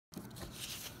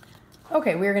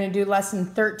Okay, we're going to do lesson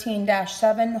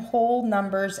 13-7, whole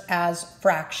numbers as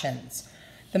fractions.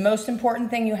 The most important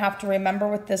thing you have to remember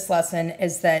with this lesson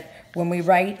is that when we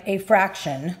write a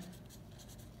fraction,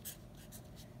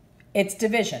 it's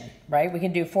division, right? We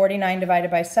can do 49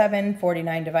 divided by 7,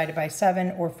 49 divided by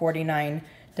 7, or 49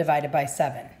 divided by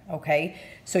 7, okay?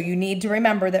 So you need to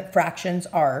remember that fractions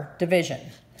are division.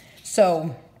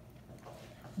 So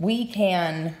we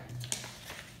can...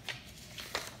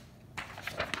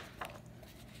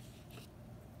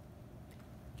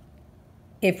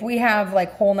 If we have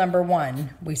like whole number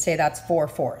 1, we say that's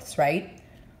 4/4, right?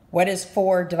 What is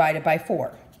 4 divided by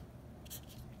 4?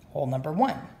 Whole number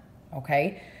 1,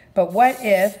 okay? But what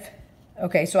if,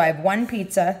 okay, so I have 1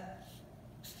 pizza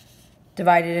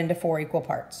divided into 4 equal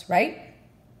parts, right?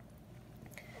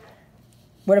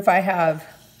 What if I have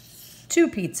 2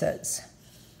 pizzas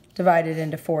divided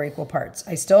into 4 equal parts?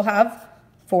 I still have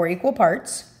 4 equal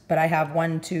parts, but I have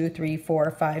 1, 2, 3, 4,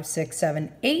 5, 6,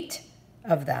 7, 8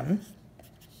 of them.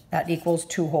 That equals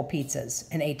 2 whole pizzas,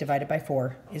 and 8 divided by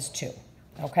 4 is 2,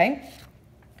 okay?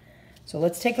 So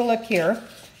let's take a look here.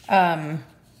 I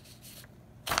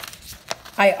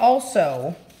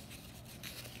also,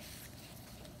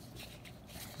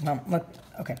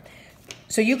 okay.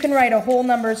 So you can write a whole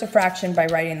number as a fraction by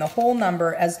writing the whole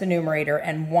number as the numerator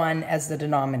and 1 as the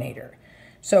denominator.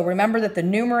 So remember that the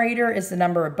numerator is the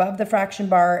number above the fraction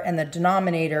bar and the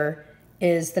denominator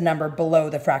is the number below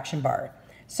the fraction bar.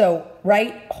 So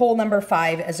write whole number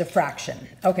 5 as a fraction.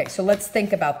 Okay, so let's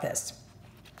think about this.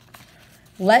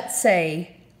 Let's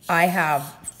say I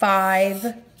have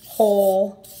 5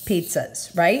 whole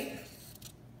pizzas, right?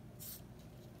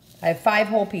 I have 5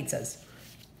 whole pizzas.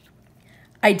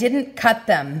 I didn't cut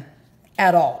them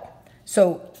at all.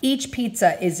 So each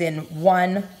pizza is in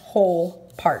 1 whole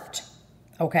part,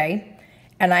 okay?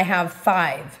 And I have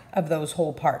 5 of those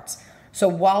whole parts. So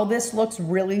while this looks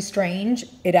really strange,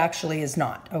 it actually is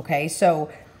not, okay? So,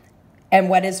 and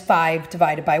what is 5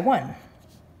 divided by 1?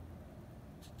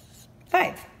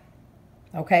 5,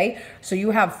 okay? So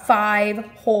you have 5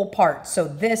 whole parts. So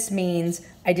this means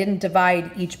I didn't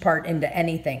divide each part into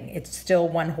anything. It's still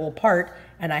 1 whole part,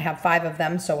 and I have 5 of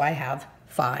them, so I have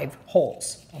 5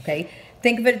 wholes, okay?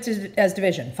 Think of it as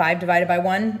division. 5 divided by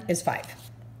 1 is 5.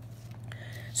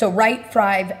 So write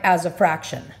 5 as a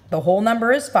fraction. The whole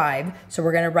number is 5, so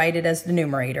we're going to write it as the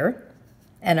numerator,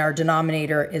 and our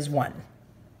denominator is 1,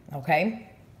 okay?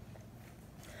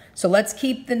 So let's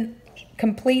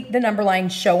complete the number line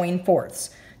showing fourths.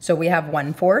 So we have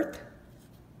 1/4,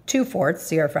 2/4,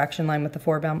 see our fraction line with the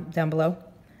 4 down below,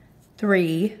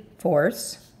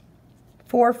 3/4,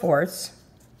 4/4,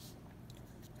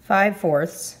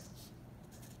 5/4,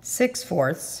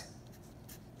 6/4,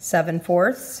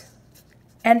 7/4,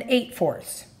 and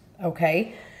 8/4,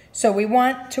 okay? So we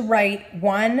want to write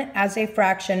 1 as a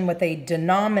fraction with a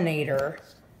denominator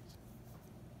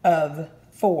of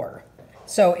 4.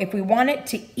 So if we want it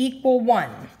to equal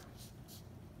 1,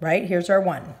 right, here's our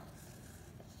 1.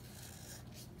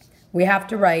 We have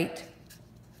to write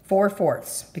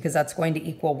 4/4 because that's going to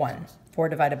equal 1. 4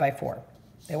 divided by 4.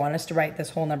 They want us to write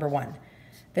this whole number 1.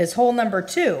 This whole number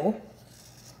 2,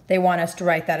 they want us to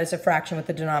write that as a fraction with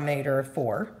a denominator of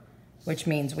 4. Which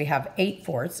means we have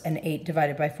 8/4, and 8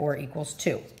 divided by 4 equals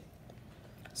 2.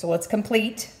 So let's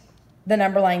complete the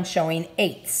number line showing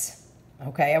 8ths.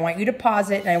 Okay, I want you to pause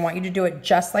it, and I want you to do it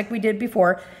just like we did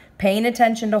before, paying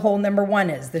attention to whole number 1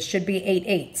 is. This should be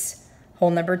 8/8. Whole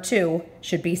number 2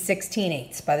 should be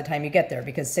 16/8 by the time you get there,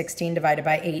 because 16 divided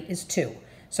by 8 is 2.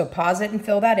 So pause it and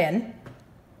fill that in.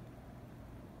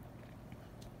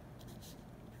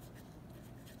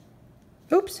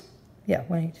 Oops. Yeah,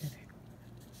 1, 8, 2, 3.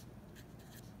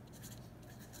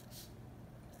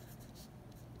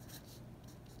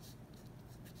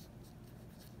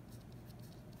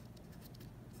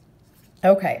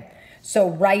 Okay, so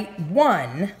write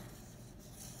 1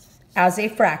 as a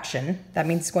fraction. That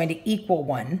means it's going to equal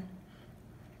 1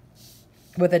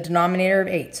 with a denominator of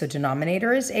 8. So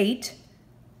denominator is 8.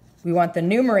 We want the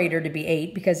numerator to be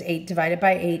 8 because 8 divided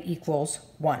by 8 equals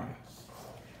 1.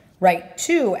 Write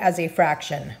 2 as a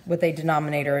fraction with a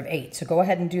denominator of 8. So go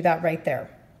ahead and do that right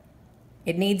there.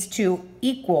 It needs to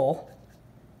equal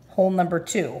whole number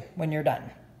 2 when you're done.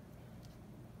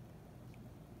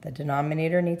 The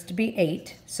denominator needs to be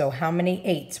 8. So how many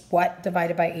 8s? What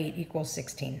divided by 8 equals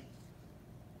 16?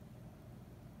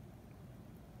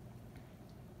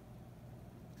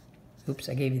 Oops,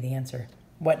 I gave you the answer.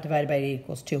 What divided by 8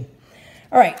 equals 2?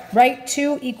 All right, write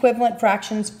 2 equivalent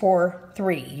fractions for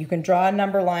 3. You can draw a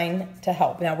number line to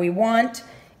help. Now we want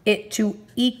it to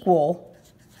equal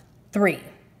 3.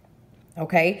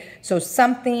 Okay, so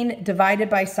something divided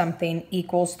by something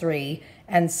equals 3,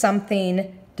 and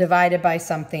something divided by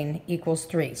something equals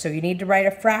 3. So you need to write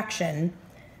a fraction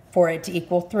for it to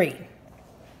equal 3.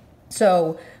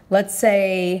 So let's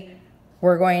say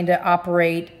we're going to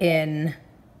operate in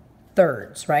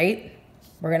thirds, right?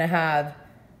 We're going to have,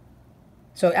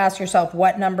 so ask yourself,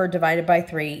 what number divided by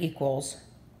 3 equals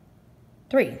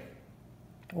 3?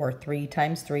 Or 3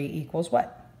 times 3 equals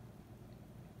what?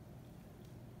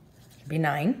 Should be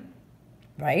 9,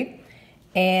 right?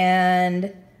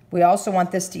 And we also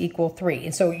want this to equal 3.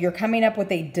 And so you're coming up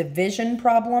with a division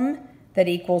problem that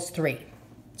equals 3.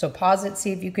 So pause it,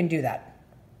 see if you can do that.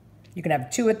 You can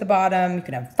have 2 at the bottom, you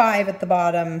can have 5 at the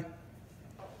bottom.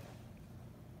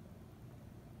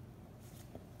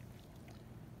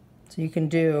 So you can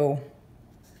do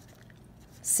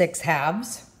 6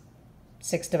 halves.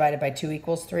 6 divided by 2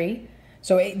 equals 3.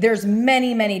 So there's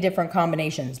many, many different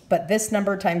combinations, but this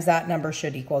number times that number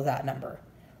should equal that number.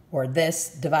 Or this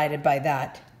divided by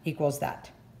that equals that.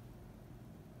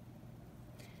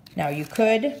 Now you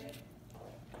could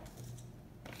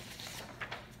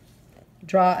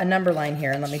draw a number line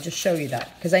here, and let me just show you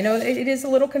that, because I know it is a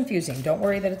little confusing. Don't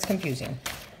worry that it's confusing.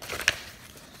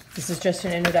 This is just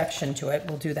an introduction to it.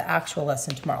 We'll do the actual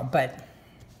lesson tomorrow, but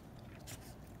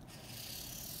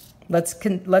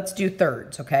let's do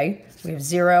thirds, okay? We have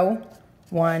 0,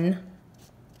 1,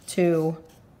 2,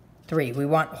 3. We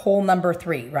want whole number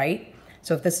 3, right?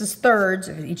 So if this is thirds,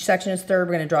 if each section is third,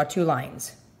 we're going to draw 2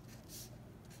 lines.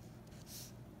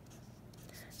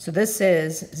 So this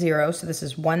is 0, so this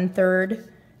is 1/3,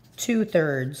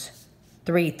 2/3,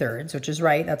 3/3, which is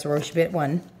right. That's where we should be at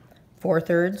 1.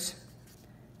 4/3,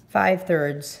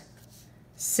 5/3,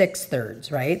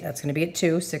 6/3, right? That's going to be at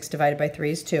 2. 6 divided by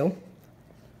 3 is 2.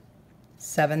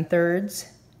 7/3,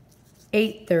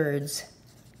 8/3,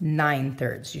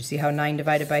 9/3. You see how 9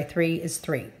 divided by 3 is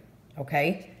 3,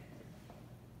 okay?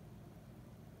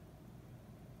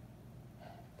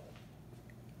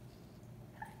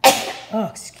 Oh,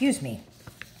 excuse me.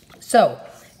 So,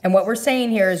 and what we're saying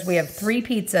here is we have 3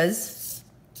 pizzas.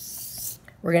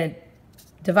 We're going to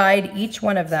divide each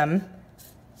one of them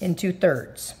into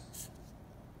thirds.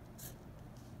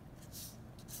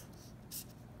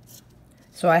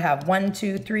 So I have 1,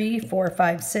 2, 3, 4,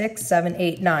 5, 6, 7,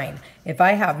 8, 9. If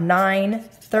I have 9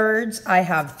 thirds, I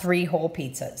have 3 whole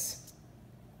pizzas.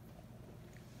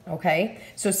 Okay,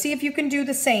 so see if you can do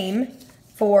the same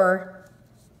for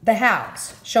the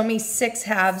halves. Show me 6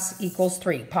 halves equals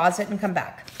 3. Pause it and come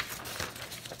back.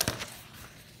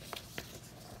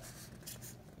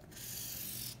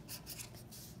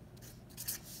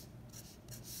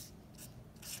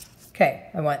 Okay,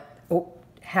 I want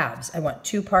halves. I want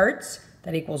 2 parts.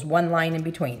 That equals 1 line in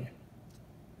between.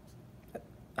 Oh,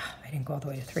 I didn't go all the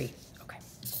way to 3. Okay.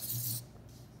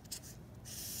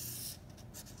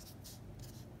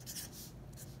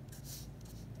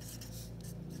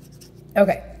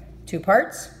 Okay, 2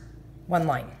 parts, 1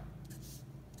 line.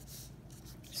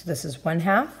 So this is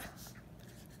 1/2,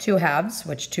 2 halves,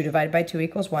 which 2 divided by 2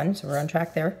 equals 1, so we're on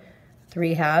track there.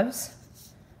 3 halves,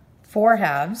 4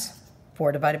 halves,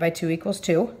 4 divided by 2 equals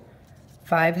 2,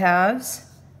 5 halves,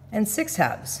 and 6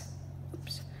 halves.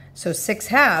 Oops. So 6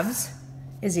 halves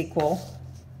is equal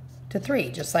to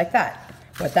 3, just like that.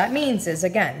 What that means is,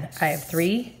 again, I have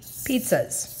 3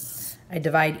 pizzas. I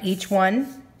divide each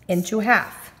one into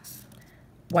half.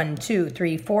 1, 2,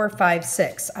 3, 4, 5,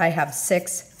 6. I have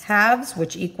 6 halves,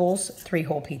 which equals 3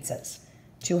 whole pizzas.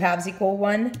 2 halves equal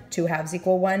 1, 2 halves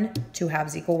equal 1, 2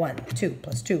 halves equal 1. 2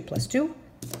 plus 2 plus 2,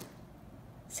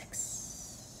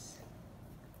 6.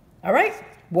 All right,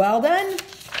 well done.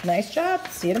 Nice job.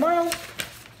 See you tomorrow.